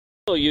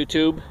Hello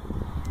YouTube,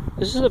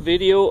 this is a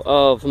video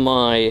of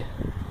my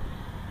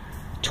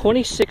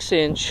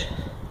 26-inch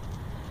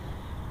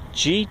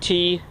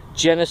GT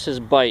Genesis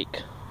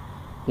bike.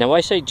 Now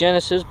I say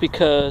Genesis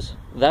because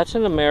that's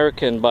an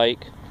American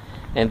bike,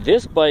 and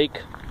this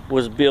bike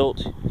was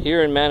built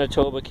here in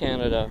Manitoba,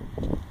 Canada.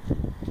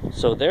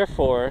 So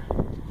therefore,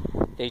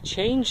 they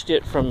changed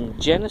it from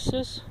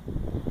Genesis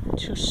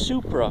to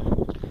Supra.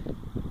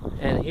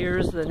 And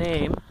here's the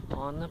name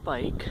on the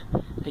bike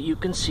that you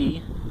can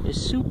see is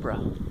Supra.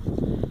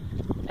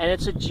 And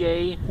it's a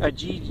GZ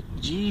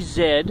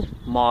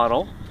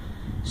model,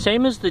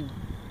 same as the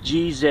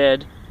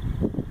GZ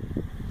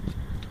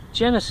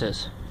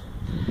Genesis.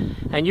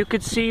 And you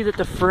could see that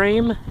the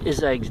frame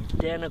is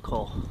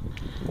identical.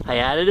 I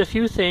added a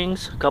few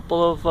things, a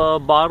couple of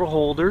bottle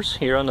holders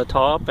here on the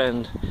top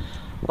and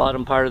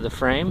bottom part of the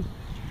frame.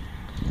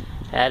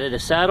 Added a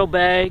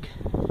saddlebag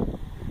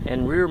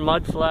and rear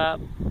mud flap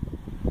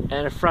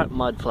and a front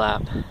mud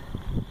flap.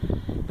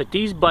 But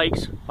these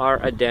bikes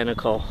are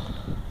identical.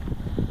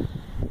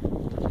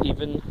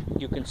 Even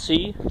you can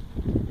see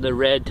the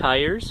red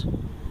tires,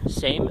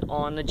 same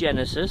on the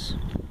Genesis.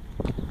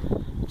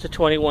 It's a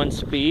 21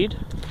 speed.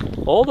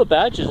 All the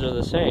badges are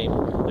the same.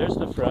 There's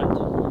the front.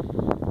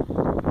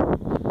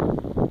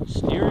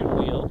 Steering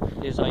wheel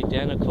is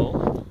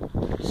identical.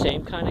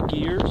 Same kind of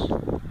gears.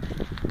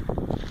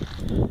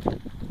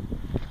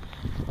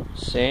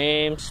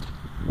 Same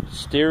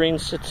steering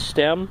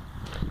stem.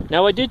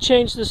 Now I did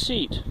change the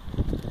seat.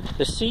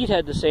 The seat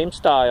had the same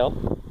style,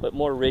 but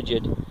more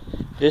rigid.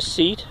 This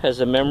seat has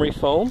a memory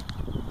foam,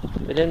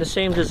 but in the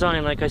same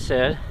design, like I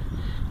said,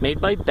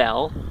 made by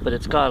Bell, but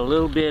it's got a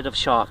little bit of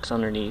shocks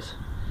underneath.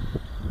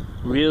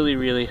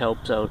 Really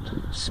helps out,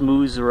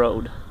 smooths the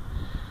road.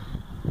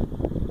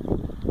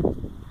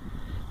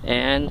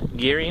 And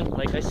gearing,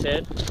 like I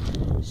said,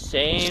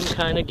 same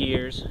kind of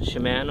gears,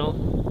 Shimano,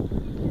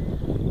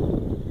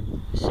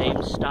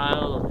 same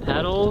style of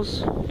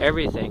pedals,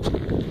 everything.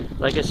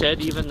 Like I said,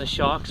 even the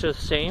shocks are the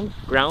same,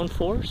 ground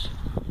force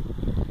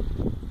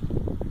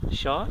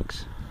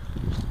shocks.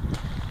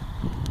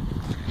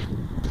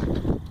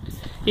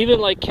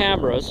 Even like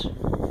cameras,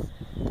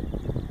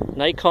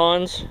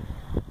 Nikons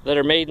that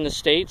are made in the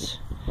States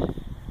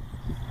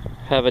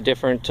have a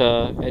different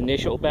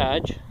initial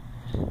badge,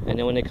 and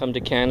then when they come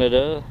to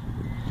Canada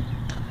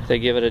they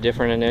give it a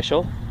different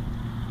initial,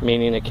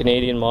 meaning a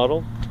Canadian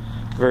model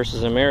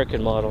versus an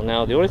American model.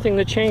 Now the only thing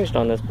that changed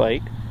on this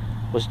bike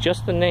was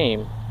just the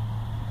name,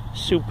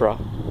 Supra,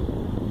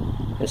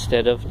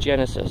 instead of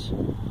Genesis.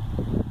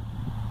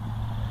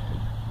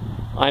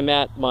 I'm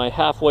at my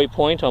halfway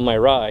point on my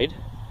ride.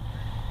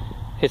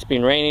 It's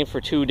been raining for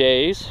 2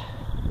 days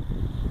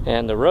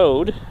and the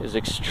road is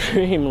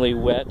extremely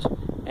wet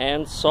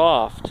and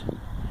soft.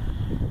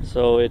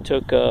 So it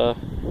took a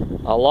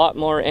lot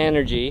more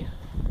energy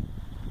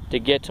to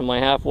get to my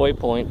halfway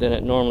point than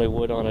it normally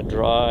would on a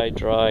dry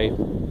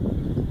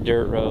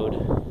dirt road.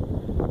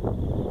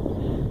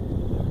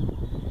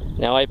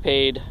 Now I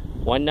paid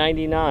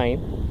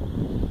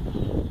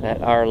 $1.99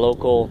 at our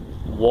local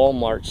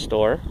Walmart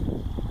store.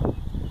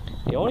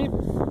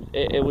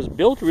 It was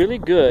built really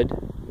good.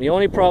 The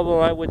only problem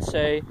I would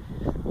say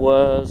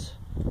was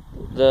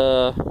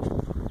the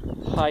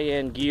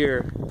high-end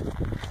gear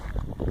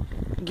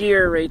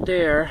right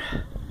there.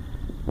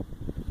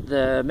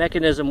 The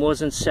mechanism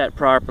wasn't set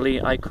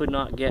properly. I could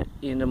not get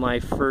into my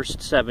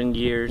first 7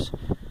 gears.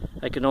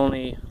 I could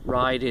only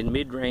ride in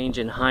mid-range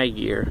and high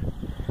gear.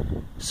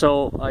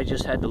 So I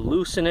just had to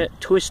loosen it,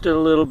 twist it a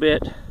little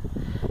bit,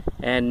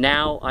 and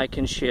now I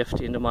can shift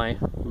into my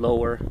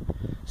lower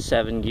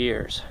 7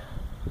 gears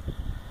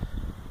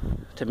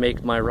to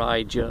make my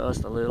ride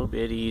just a little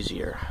bit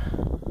easier.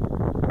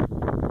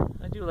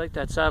 I do like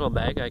that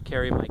saddlebag. I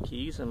carry my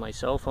keys and my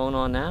cell phone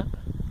on that.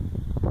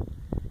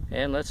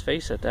 And let's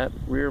face it, that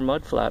rear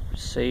mud flap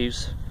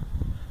saves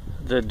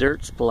the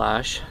dirt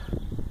splash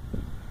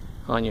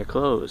on your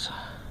clothes.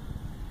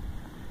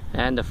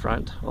 And the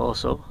front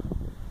also.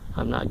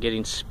 I'm not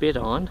getting spit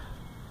on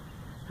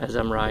as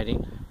I'm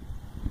riding.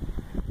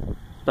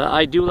 But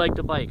I do like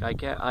the bike.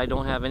 I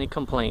don't have any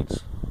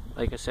complaints.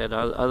 Like I said,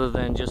 other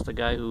than just the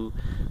guy who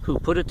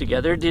put it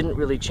together didn't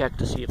really check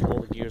to see if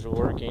all the gears were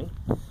working.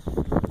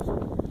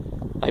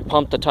 I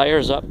pumped the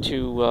tires up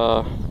to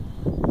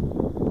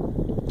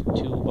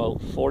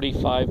about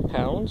 45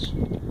 pounds,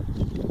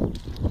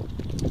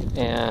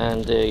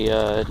 and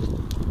the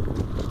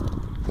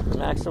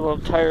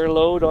maximum tire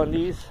load on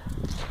these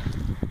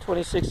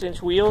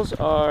 26-inch wheels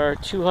are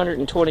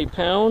 220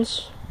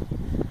 pounds,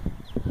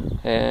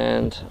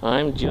 and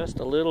I'm just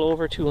a little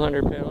over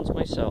 200 pounds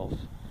myself.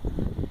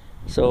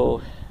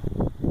 So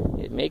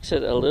it makes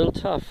it a little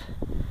tough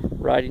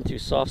riding through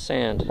soft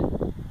sand.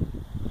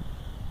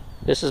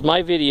 This is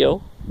my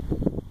video.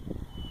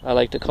 I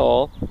like to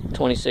call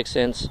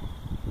 26-inch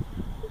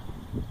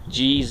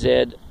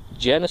GZ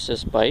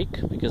Genesis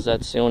bike because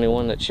that's the only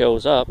one that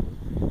shows up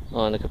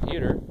on the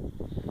computer.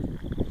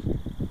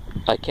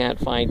 I can't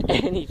find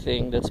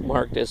anything that's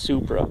marked as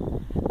Supra,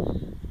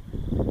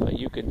 but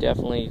you can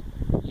definitely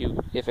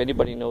if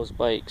anybody knows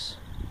bikes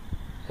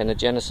and the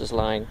Genesis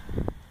line,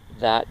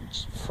 that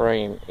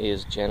frame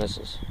is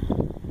Genesis.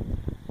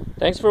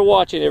 Thanks for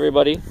watching,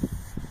 everybody.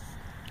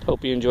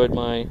 Hope you enjoyed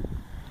my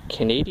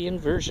Canadian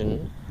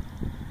version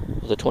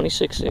of the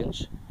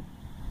 26-inch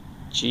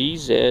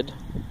GZ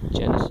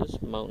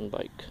Genesis mountain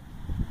bike.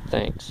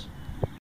 Thanks.